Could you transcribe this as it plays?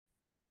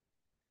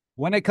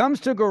When it comes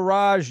to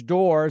garage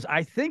doors,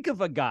 I think of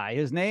a guy.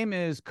 His name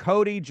is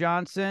Cody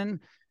Johnson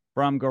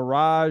from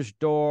Garage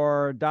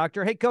Door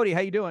Doctor. Hey, Cody,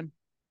 how you doing?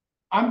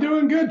 I'm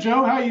doing good,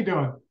 Joe. How you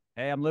doing?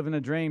 Hey, I'm living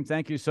a dream.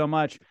 Thank you so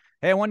much.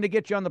 Hey, I wanted to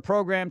get you on the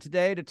program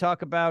today to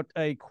talk about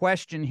a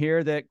question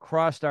here that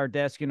crossed our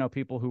desk. You know,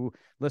 people who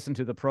listen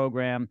to the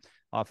program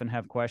often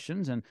have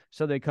questions, and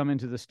so they come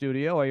into the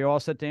studio. Are you all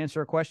set to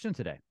answer a question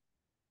today?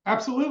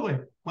 Absolutely.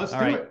 Let's All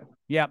do right. it.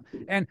 Yeah.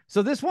 And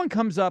so this one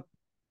comes up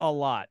a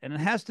lot, and it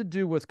has to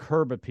do with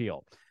curb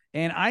appeal.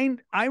 And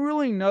I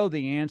really know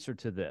the answer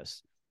to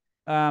this.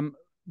 Um,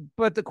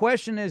 but the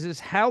question is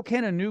how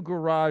can a new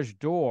garage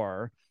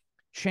door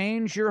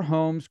change your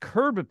home's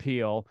curb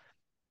appeal,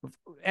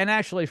 and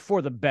actually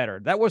for the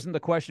better? That wasn't the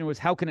question. It was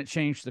how can it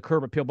change the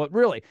curb appeal? But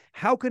really,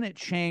 how can it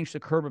change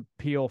the curb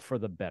appeal for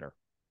the better?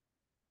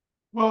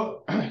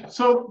 Well,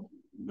 so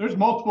there's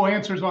multiple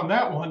answers on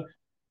that one.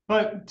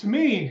 But to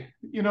me,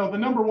 the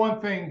number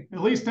one thing, at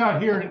least out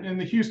here in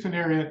the Houston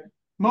area,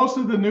 most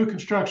of the new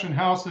construction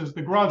houses,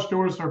 the garage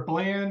doors are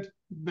bland.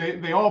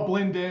 They all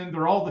blend in.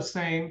 They're all the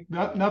same.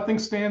 Nothing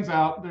stands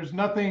out. There's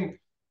nothing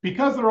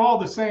because they're all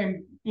the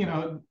same.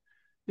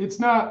 It's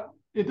not.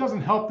 It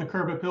doesn't help the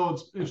curb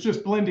appeal. It's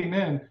just blending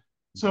in.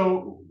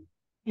 So,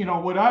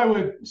 what I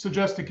would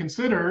suggest to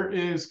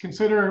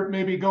consider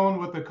maybe going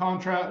with a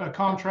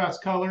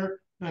contrast color,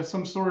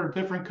 some sort of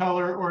different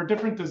color or a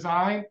different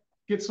design.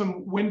 Get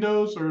some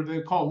windows or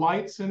they call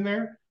lights in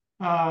there,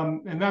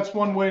 and that's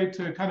one way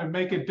to kind of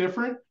make it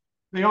different.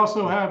 They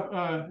also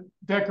have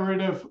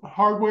decorative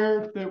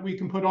hardware that we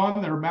can put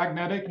on that are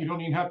magnetic. You don't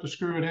even have to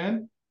screw it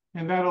in,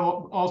 and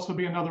that'll also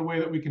be another way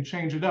that we can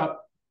change it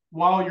up.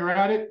 While you're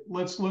at it,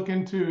 let's look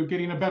into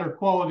getting a better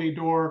quality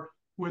door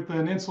with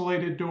an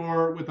insulated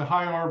door with a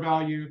high R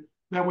value.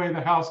 That way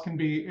the house can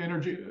be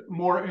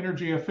more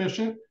energy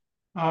efficient.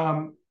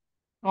 Um,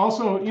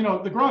 Also,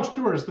 the garage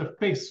door is the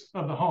face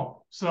of the home.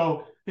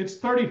 So it's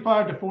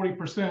 35 to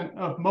 40%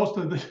 of most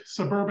of the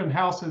suburban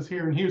houses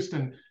here in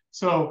Houston.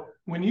 So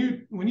when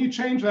you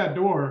change that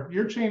door,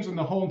 you're changing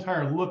the whole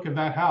entire look of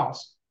that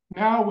house.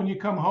 Now, when you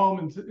come home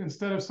and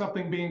instead of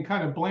something being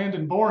kind of bland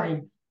and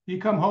boring, you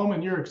come home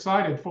and you're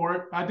excited for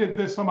it. I did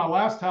this on my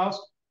last house.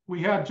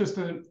 We had just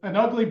an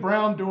ugly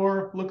brown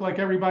door, looked like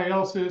everybody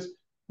else's.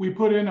 We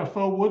put in a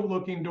faux wood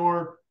looking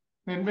door,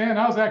 and man,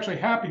 I was actually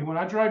happy when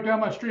I drive down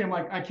my street. I'm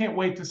like, I can't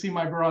wait to see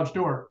my garage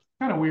door.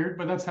 Kind of weird,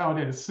 but that's how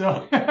it is.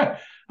 So,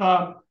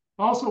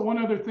 also, one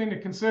other thing to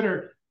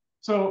consider.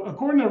 So,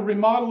 according to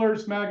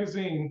Remodelers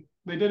Magazine,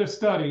 they did a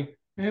study,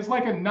 and it's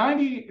like a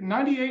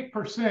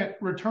 98%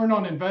 return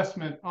on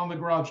investment on the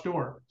garage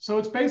door. So,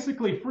 it's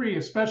basically free,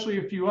 especially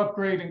if you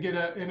upgrade and get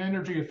an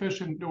energy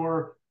efficient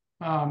door.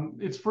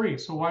 It's free.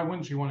 So, why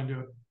wouldn't you want to do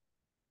it?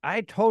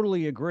 I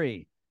totally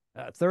agree.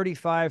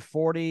 35,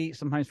 40,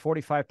 sometimes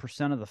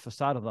 45% of the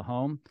facade of the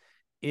home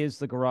is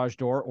the garage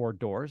door or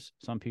doors.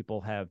 Some people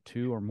have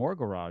two or more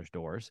garage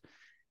doors,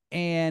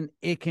 and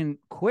it can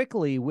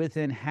quickly,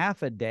 within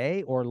half a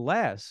day or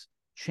less,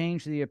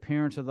 change the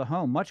appearance of the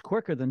home much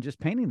quicker than just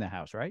painting the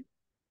house, right?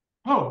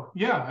 Oh,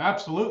 yeah,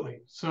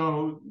 absolutely.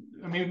 So,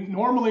 I mean,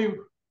 normally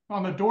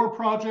on the door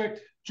project,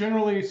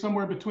 generally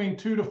somewhere between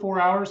 2 to 4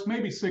 hours,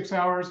 maybe 6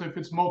 hours if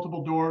it's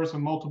multiple doors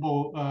and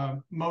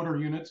multiple motor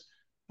units.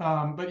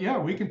 But yeah,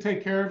 we can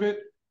take care of it.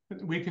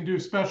 We can do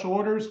special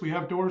orders. We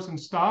have doors in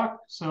stock.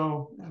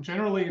 So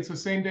generally, it's a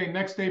same day,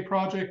 next day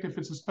project if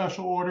it's a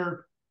special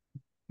order.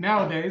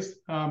 Nowadays,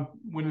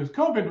 when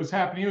COVID was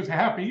happening, it was a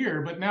half a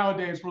year. But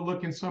nowadays, we're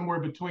looking somewhere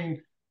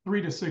between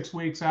 3 to 6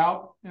 weeks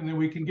out, and then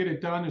we can get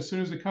it done as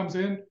soon as it comes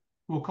in.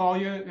 We'll call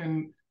you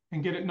and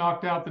get it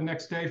knocked out the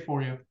next day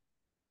for you.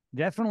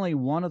 Definitely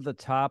one of the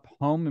top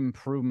home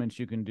improvements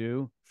you can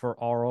do for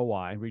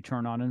ROI,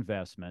 return on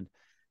investment.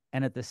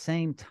 And at the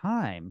same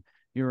time,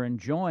 you're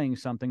enjoying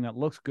something that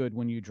looks good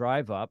when you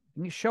drive up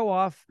and you show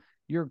off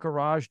your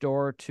garage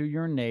door to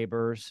your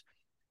neighbors.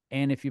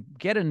 And if you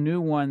get a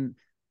new one,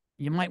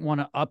 you might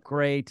want to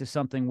upgrade to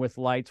something with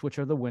lights, which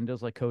are the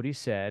windows, like Cody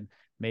said.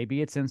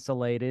 Maybe it's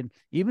insulated.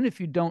 Even if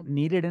you don't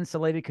need it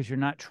insulated because you're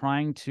not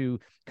trying to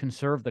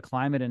conserve the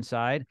climate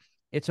inside,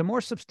 it's a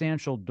more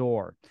substantial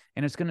door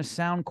and it's going to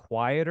sound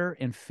quieter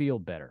and feel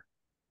better.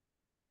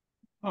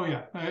 Oh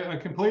yeah, I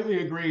completely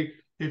agree.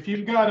 If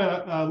you've got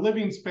a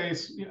living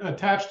space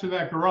attached to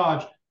that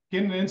garage,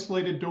 get an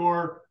insulated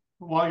door.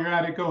 While you're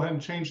at it, go ahead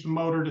and change the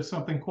motor to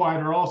something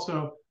quieter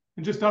also,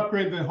 and just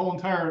upgrade the whole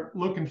entire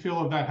look and feel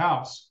of that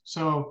house.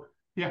 So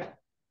yeah.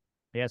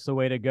 That's the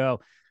way to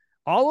go.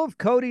 All of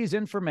Cody's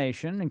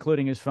information,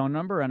 including his phone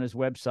number and his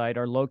website,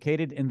 are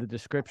located in the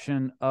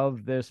description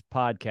of this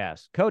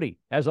podcast. Cody,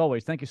 as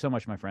always, thank you so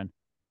much, my friend.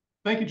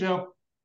 Thank you, Joe.